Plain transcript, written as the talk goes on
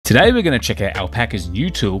Today we're going to check out Alpaca's new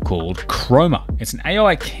tool called Chroma. It's an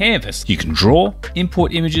AI canvas. You can draw,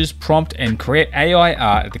 import images, prompt, and create AI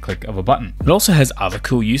art at the click of a button. It also has other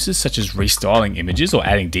cool uses such as restyling images or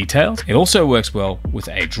adding details. It also works well with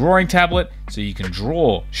a drawing tablet, so you can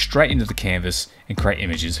draw straight into the canvas and create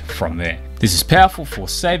images from there. This is powerful for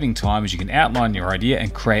saving time as you can outline your idea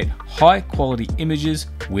and create high quality images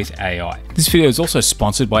with AI. This video is also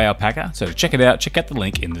sponsored by Alpaca, so to check it out, check out the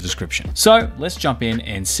link in the description. So let's jump in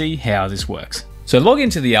and see how this works. So log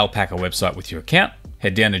into the Alpaca website with your account,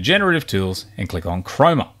 head down to Generative Tools and click on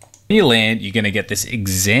Chroma. When you land, you're going to get this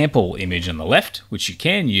example image on the left, which you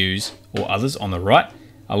can use, or others on the right,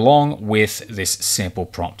 along with this sample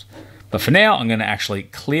prompt. But for now, I'm going to actually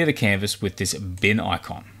clear the canvas with this bin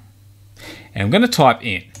icon. And I'm going to type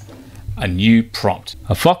in a new prompt.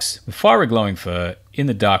 A fox with fiery glowing fur in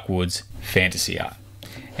the dark woods, fantasy art.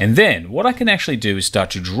 And then what I can actually do is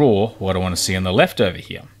start to draw what I want to see on the left over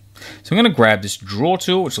here. So I'm going to grab this draw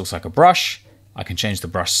tool, which looks like a brush. I can change the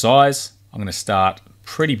brush size. I'm going to start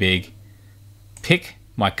pretty big. Pick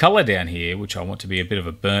my color down here, which I want to be a bit of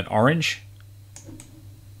a burnt orange.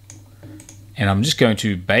 And I'm just going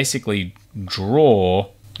to basically draw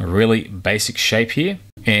a really basic shape here.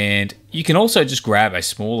 And you can also just grab a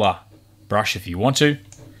smaller brush if you want to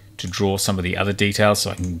draw some of the other details.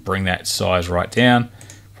 So I can bring that size right down.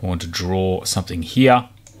 If I want to draw something here,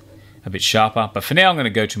 a bit sharper. But for now, I'm going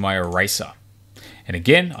to go to my eraser. And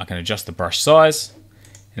again, I can adjust the brush size.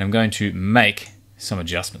 And I'm going to make some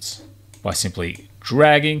adjustments by simply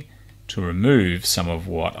dragging to remove some of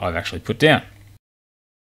what I've actually put down.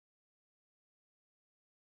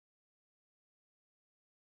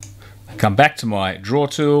 Come back to my draw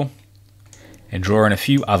tool and draw in a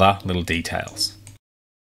few other little details.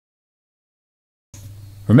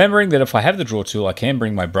 Remembering that if I have the draw tool, I can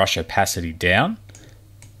bring my brush opacity down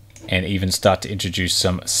and even start to introduce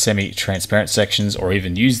some semi-transparent sections, or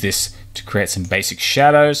even use this to create some basic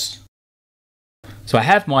shadows. So I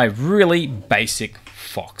have my really basic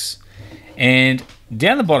fox, and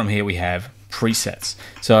down the bottom here we have presets.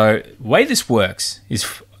 So the way this works is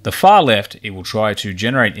the far left, it will try to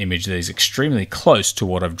generate an image that is extremely close to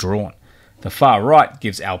what I've drawn. The far right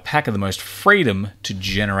gives Alpaca the most freedom to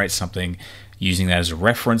generate something using that as a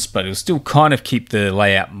reference, but it'll still kind of keep the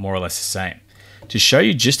layout more or less the same. To show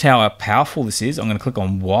you just how powerful this is, I'm going to click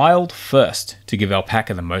on Wild first to give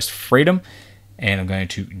Alpaca the most freedom, and I'm going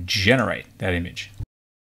to generate that image.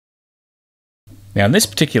 Now in this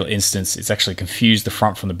particular instance, it's actually confused the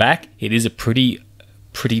front from the back. It is a pretty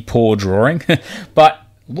poor drawing, but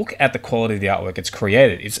look at the quality of the artwork it's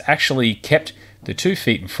created. It's actually kept the 2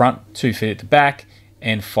 feet in front, 2 feet at the back,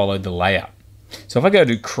 and followed the layout. So if I go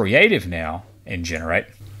to Creative now and Generate,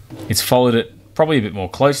 it's followed it probably a bit more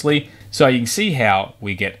closely. So you can see how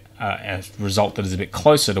we get a result that is a bit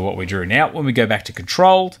closer to what we drew. Now, when we go back to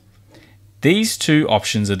Controlled, these two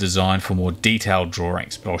options are designed for more detailed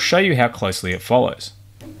drawings, but I'll show you how closely it follows.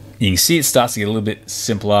 You can see it starts to get a little bit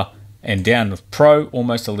simpler, and down with Pro,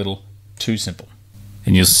 almost a little too simple.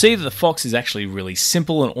 And you'll see that the fox is actually really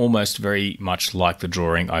simple and almost very much like the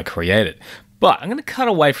drawing I created. But I'm going to cut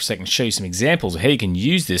away for a second and show you some examples of how you can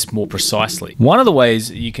use this more precisely. One of the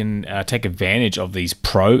ways you can take advantage of these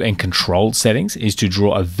Pro and Controlled settings is to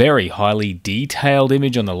draw a very highly detailed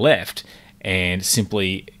image on the left and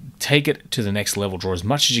simply take it to the next level, draw as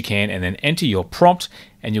much as you can, and then enter your prompt,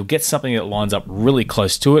 and you'll get something that lines up really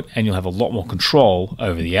close to it, and you'll have a lot more control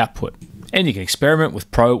over the output. And you can experiment with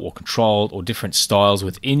Pro or Controlled or different styles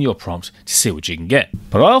within your prompt to see what you can get.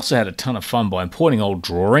 But I also had a ton of fun by importing old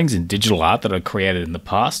drawings and digital art that I created in the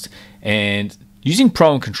past, and using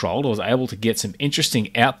Pro and Controlled, I was able to get some interesting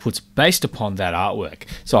outputs based upon that artwork.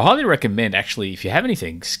 So I highly recommend, actually, if you have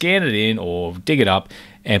anything, scan it in or dig it up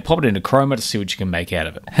and pop it into Chroma to see what you can make out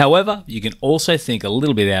of it. However, you can also think a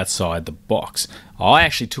little bit outside the box. I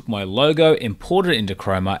actually took my logo, imported it into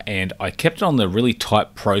Chroma, and I kept it on the really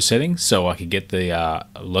tight Pro setting so I could get the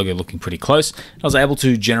logo looking pretty close. I was able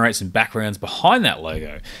to generate some backgrounds behind that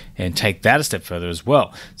logo and take that a step further as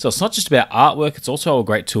well. So it's not just about artwork, it's also a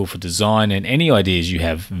great tool for design and any ideas you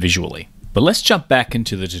have visually. But let's jump back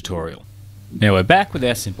into the tutorial. Now we're back with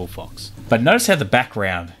our simple fox. But notice how the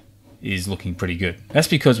background is looking pretty good. That's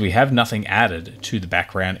because we have nothing added to the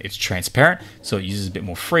background. It's transparent, so it uses a bit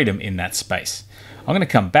more freedom in that space. I'm going to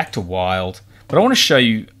come back to Wild, but I want to show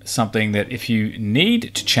you something that if you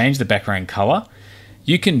need to change the background color,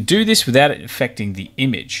 you can do this without it affecting the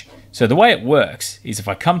image. So the way it works is if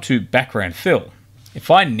I come to background fill, if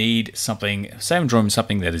I need something, say I'm drawing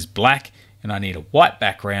something that is black and I need a white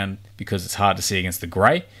background because it's hard to see against the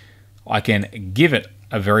gray, I can give it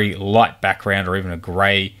a very light background or even a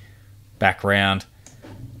gray background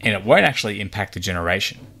and it won't actually impact the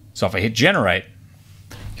generation. So if I hit generate,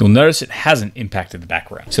 you'll notice it hasn't impacted the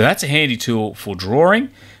background. So that's a handy tool for drawing,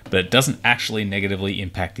 but it doesn't actually negatively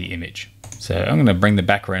impact the image. So I'm going to bring the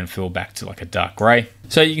background fill back to like a dark gray.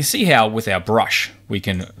 So you can see how with our brush, we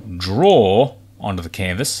can draw onto the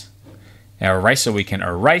canvas. Our eraser, we can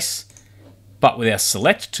erase, but with our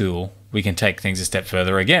select tool, we can take things a step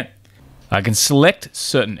further again. I can select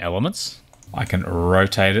certain elements. I can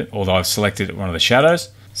rotate it, although I've selected one of the shadows.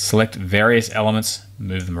 Select various elements,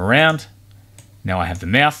 move them around. Now I have the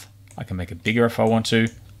mouth. I can make it bigger if I want to.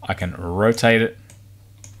 I can rotate it,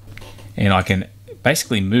 and I can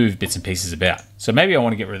basically move bits and pieces about. So maybe I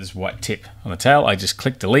want to get rid of this white tip on the tail. I just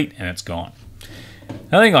click delete and it's gone.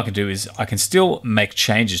 Another thing I can do is I can still make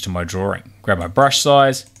changes to my drawing. Grab my brush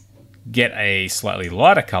size, get a slightly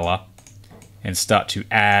lighter color, and start to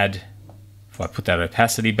add, if I put that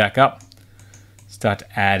opacity back up, start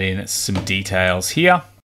to add in some details here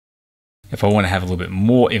if I want to have a little bit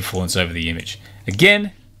more influence over the image.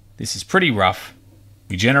 Again, this is pretty rough.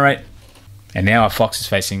 We generate, and now our fox is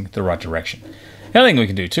facing the right direction. The other thing we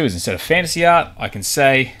can do too is instead of fantasy art, I can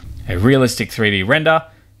say a realistic 3D render,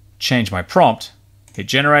 change my prompt, hit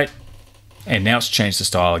generate, and now it's changed the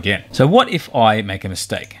style again. So what if I make a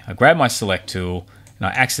mistake? I grab my select tool and I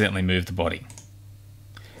accidentally move the body.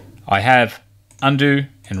 I have undo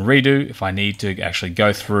and redo if I need to actually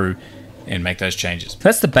go through and make those changes.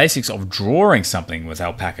 That's the basics of drawing something with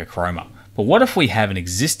Alpaca Chroma. But what if we have an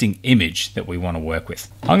existing image that we want to work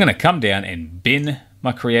with? I'm going to come down and bin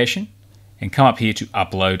my creation and come up here to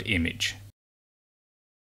upload image.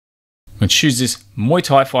 I'm going to choose this Muay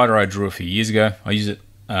Thai fighter I drew a few years ago. I use it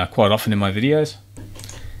quite often in my videos.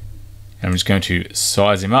 And I'm just going to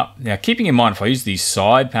size him up. Now, keeping in mind, if I use these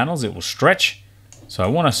side panels, it will stretch. So I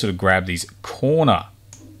want to sort of grab these corner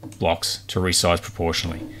blocks to resize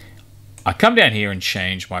proportionally. I come down here and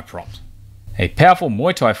change my prompt. A powerful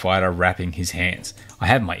Muay Thai fighter wrapping his hands. I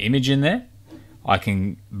have my image in there. I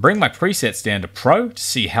can bring my presets down to Pro to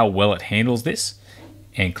see how well it handles this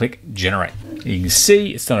and click Generate. You can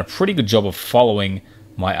see it's done a pretty good job of following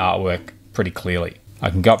my artwork pretty clearly. I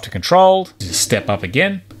can go up to Controlled, just step up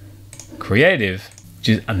again, Creative, which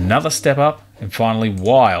is another step up, and finally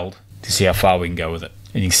Wild to see how far we can go with it.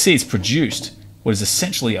 And you can see it's produced what is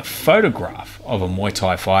essentially a photograph of a Muay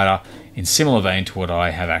Thai fighter in similar vein to what I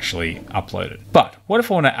have actually uploaded. But what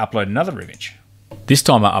if I want to upload another image? This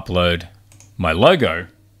time I upload my logo,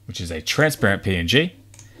 which is a transparent PNG,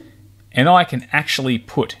 and I can actually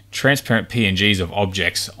put transparent PNGs of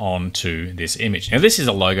objects onto this image. Now this is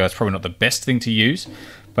a logo, it's probably not the best thing to use,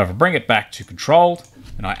 but if I bring it back to Controlled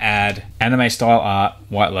and I add anime style art,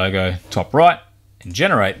 white logo, top right, and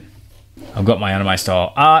generate, I've got my anime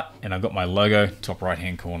style art and I've got my logo top right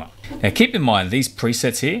hand corner. Now keep in mind these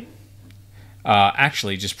presets here are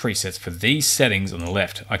actually just presets for these settings on the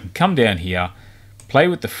left. I can come down here, play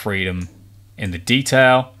with the freedom and the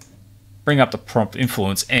detail, bring up the prompt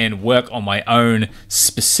influence, and work on my own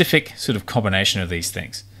specific sort of combination of these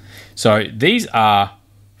things. So these are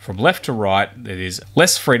from left to right. That is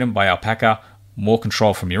less freedom by Alpaca, more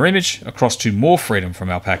control from your image, across to more freedom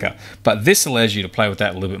from Alpaca. But this allows you to play with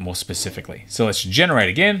that a little bit more specifically. So let's generate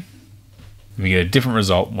again. We get a different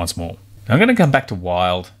result once more. Now I'm going to come back to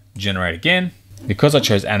Wild, generate again. Because I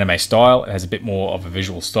chose anime style, it has a bit more of a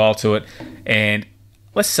visual style to it. And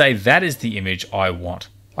let's say that is the image I want.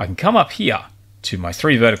 I can come up here to my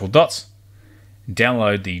 3 vertical dots,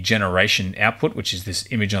 download the generation output, which is this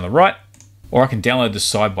image on the right, or I can download the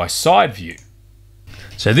side-by-side view.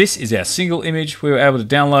 So this is our single image we were able to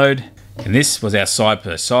download, and this was our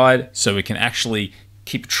side-by-side, so we can actually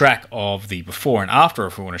keep track of the before and after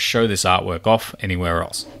if we want to show this artwork off anywhere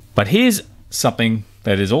else. But here's something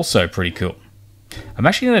that is also pretty cool. I'm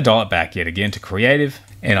actually going to dial it back yet again to Creative,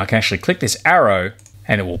 and I can actually click this arrow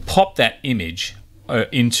and it will pop that image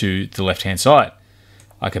into the left-hand side.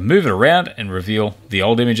 I can move it around and reveal the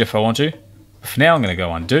old image if I want to. For now, I'm going to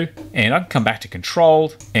go undo, and I can come back to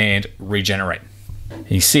Controlled and regenerate. And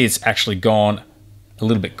you see it's actually gone a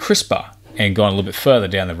little bit crisper and gone a little bit further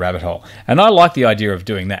down the rabbit hole. And I like the idea of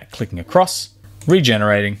doing that, clicking across,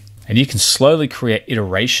 regenerating, and you can slowly create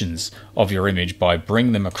iterations of your image by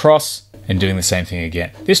bringing them across and doing the same thing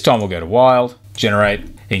again. This time we'll go to Wild, generate,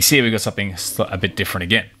 and you see we've got something a bit different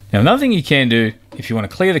again. Now, another thing you can do if you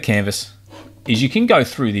want to clear the canvas is you can go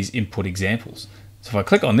through these input examples. So if I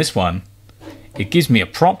click on this one, it gives me a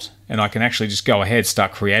prompt and I can actually just go ahead,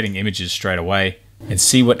 start creating images straight away and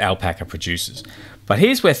see what Alpaca produces. But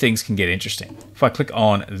here's where things can get interesting. If I click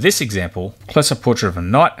on this example, close-up portrait of a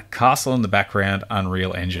knight, a castle in the background,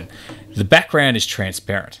 Unreal Engine. The background is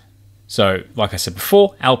transparent. So like I said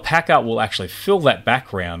before, Alpaca will actually fill that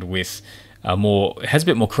background with has a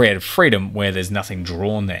bit more creative freedom where there's nothing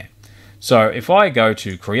drawn there. So if I go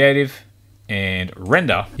to creative and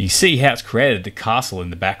render, you see how it's created the castle in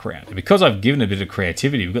the background. And because I've given a bit of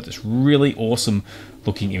creativity, we've got this really awesome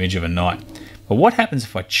looking image of a knight. But what happens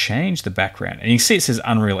if I change the background? And you can see it says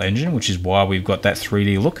Unreal Engine, which is why we've got that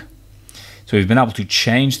 3D look. So we've been able to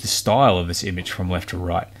change the style of this image from left to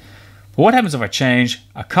right. But what happens if I change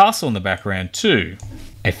a castle in the background to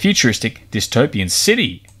a futuristic dystopian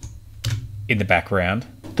city in the background?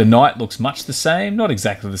 The knight looks much the same, not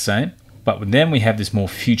exactly the same, but then we have this more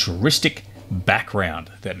futuristic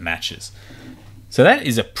background that matches. So that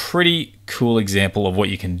is a pretty cool example of what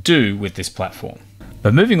you can do with this platform.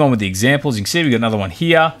 But moving on with the examples, you can see we've got another one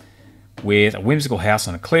here with a whimsical house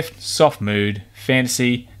on a cliff, soft mood,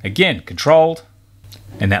 fantasy, again, controlled,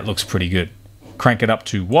 and that looks pretty good. Crank it up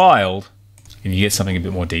to wild, and you get something a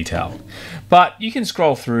bit more detailed. But you can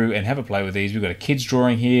scroll through and have a play with these. We've got a kid's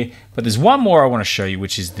drawing here, but there's one more I want to show you,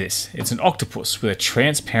 which is this. It's an octopus with a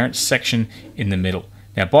transparent section in the middle.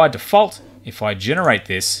 Now, by default, if I generate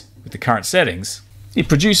this with the current settings, it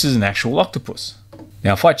produces an actual octopus.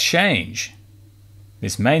 Now, if I change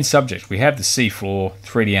this main subject, we have the seafloor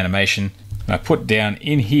 3D animation, and I put down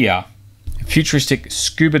in here a futuristic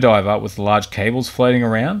scuba diver with large cables floating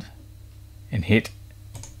around, and hit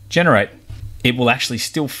generate, it will actually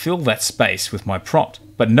still fill that space with my prompt.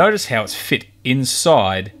 But notice how it's fit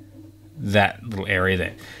inside that little area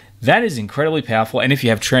there. That is incredibly powerful, and if you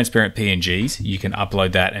have transparent PNGs, you can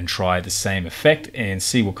upload that and try the same effect and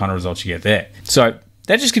see what kind of results you get there. So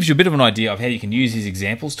that just gives you a bit of an idea of how you can use these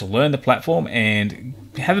examples to learn the platform and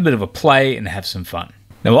have a bit of a play and have some fun.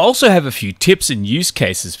 Now, we'll also have a few tips and use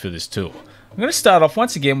cases for this tool. I'm going to start off,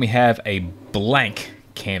 once again, we have a blank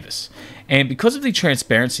canvas. And because of the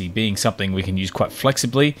transparency being something we can use quite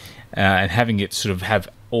flexibly and having it sort of have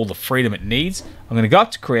all the freedom it needs, I'm going to go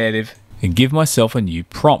up to creative and give myself a new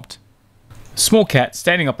prompt. A small cat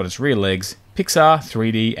standing up on its rear legs, Pixar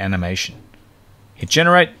 3D animation. Hit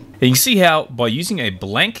generate. And you can see how by using a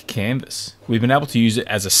blank canvas, we've been able to use it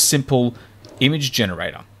as a simple image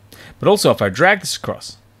generator. But also if I drag this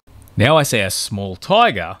across, now I say a small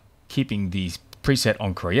tiger, keeping the preset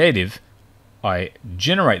on creative, I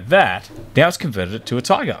generate that, now it's converted it to a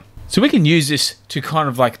tiger. So we can use this to kind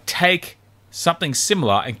of like take something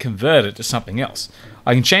similar and convert it to something else.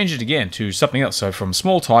 I can change it again to something else. So from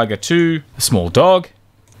small tiger to a small dog,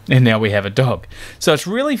 and now we have a dog. So it's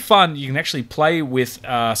really fun. You can actually play with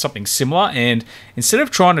something similar, and instead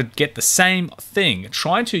of trying to get the same thing,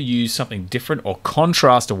 trying to use something different or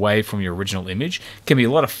contrast away from your original image can be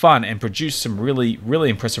a lot of fun and produce some really,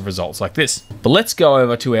 really impressive results like this. But let's go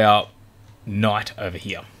over to our knight over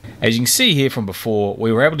here. As you can see here from before,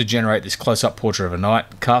 we were able to generate this close-up portrait of a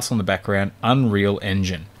knight, castle in the background, Unreal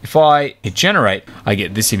Engine. If I hit generate, I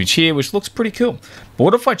get this image here, which looks pretty cool. But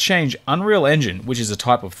what if I change Unreal Engine, which is a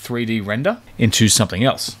type of 3D render, into something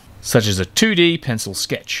else, such as a 2D pencil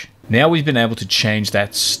sketch? Now we've been able to change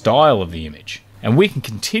that style of the image, and we can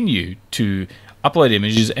continue to upload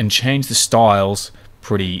images and change the styles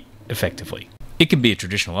pretty effectively. It can be a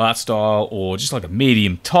traditional art style or just like a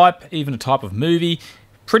medium type, even a type of movie.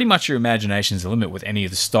 Pretty much your imagination is the limit with any of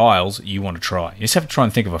the styles you want to try. You just have to try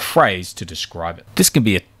and think of a phrase to describe it. This can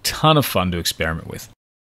be a ton of fun to experiment with.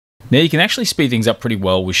 Now you can actually speed things up pretty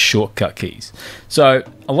well with shortcut keys. So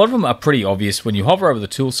a lot of them are pretty obvious. When you hover over the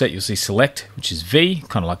tool set, you'll see select, which is V,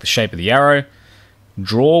 kind of like the shape of the arrow.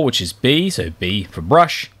 Draw, which is B, so B for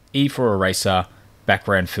brush. E for eraser.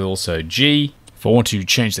 Background fill, so G. If I want to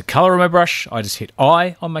change the color of my brush, I just hit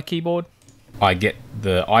I on my keyboard. I get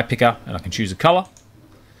the eye picker and I can choose a color.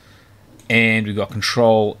 And we've got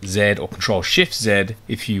Control Z or Control Shift Z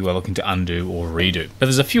if you are looking to undo or redo. But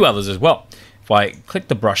there's a few others as well. If I click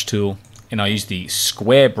the brush tool and I use the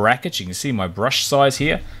square brackets, you can see my brush size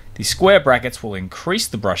here. The square brackets will increase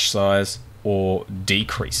the brush size or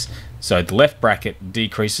decrease. So the left bracket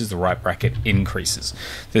decreases, the right bracket increases.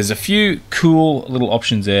 There's a few cool little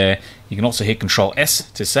options there. You can also hit Control S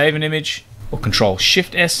to save an image, or Control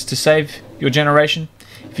Shift S to save your generation.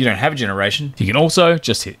 If you don't have a generation, you can also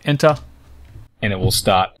just hit Enter and it will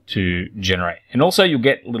start to generate. And also you'll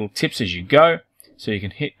get little tips as you go, so you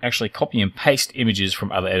can actually copy and paste images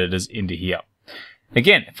from other editors into here.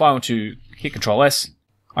 Again, if I want to hit Control S,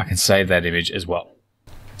 I can save that image as well.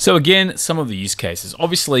 So again, some of the use cases.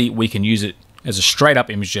 Obviously, we can use it as a straight up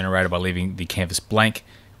image generator by leaving the canvas blank.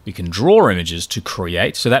 We can draw images to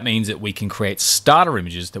create. So that means that we can create starter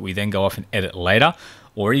images that we then go off and edit later,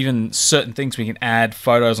 or even certain things we can add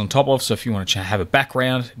photos on top of. So if you want to have a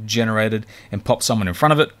background generated and pop someone in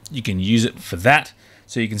front of it, you can use it for that.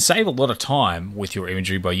 So you can save a lot of time with your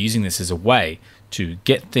imagery by using this as a way to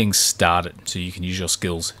get things started, so you can use your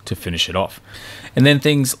skills to finish it off. And then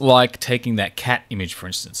things like taking that cat image, for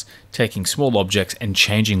instance, taking small objects and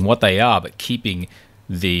changing what they are, but keeping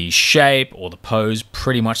the shape or the pose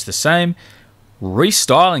pretty much the same.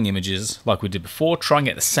 Restyling images like we did before, try and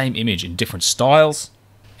get the same image in different styles.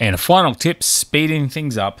 And a final tip, speeding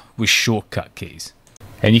things up with shortcut keys.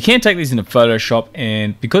 And you can take these into Photoshop,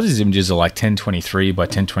 and because these images are like 1023 by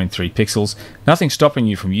 1023 pixels, nothing's stopping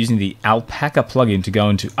you from using the Alpaca plugin to go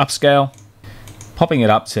into Upscale, popping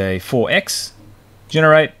it up to 4x,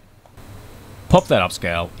 generate, pop that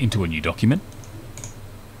upscale into a new document.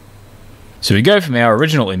 So we go from our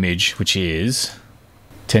original image, which is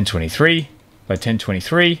 1023 by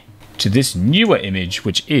 1023, to this newer image,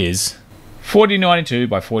 which is 4092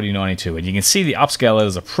 by 4092, and you can see the upscaler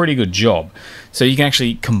does a pretty good job. So you can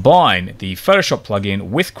actually combine the Photoshop plugin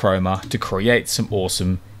with Chroma to create some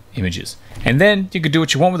awesome images. And then you can do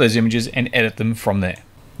what you want with those images and edit them from there.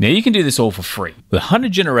 Now you can do this all for free, with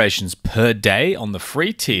 100 generations per day on the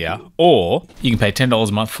free tier, or you can pay $10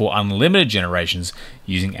 a month for unlimited generations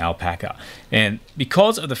using Alpaca. And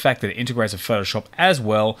because of the fact that it integrates with Photoshop as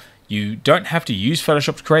well, you don't have to use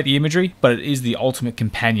Photoshop to create the imagery, but it is the ultimate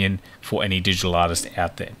companion for any digital artist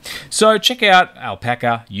out there. So check out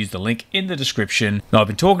Alpaca, use the link in the description. Now I've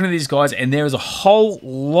been talking to these guys, and there is a whole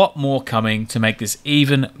lot more coming to make this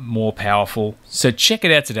even more powerful. So check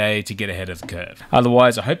it out today to get ahead of the curve.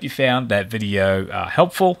 Otherwise, I hope you found that video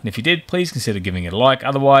helpful. And if you did, please consider giving it a like.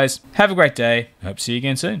 Otherwise, have a great day. I hope to see you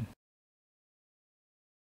again soon.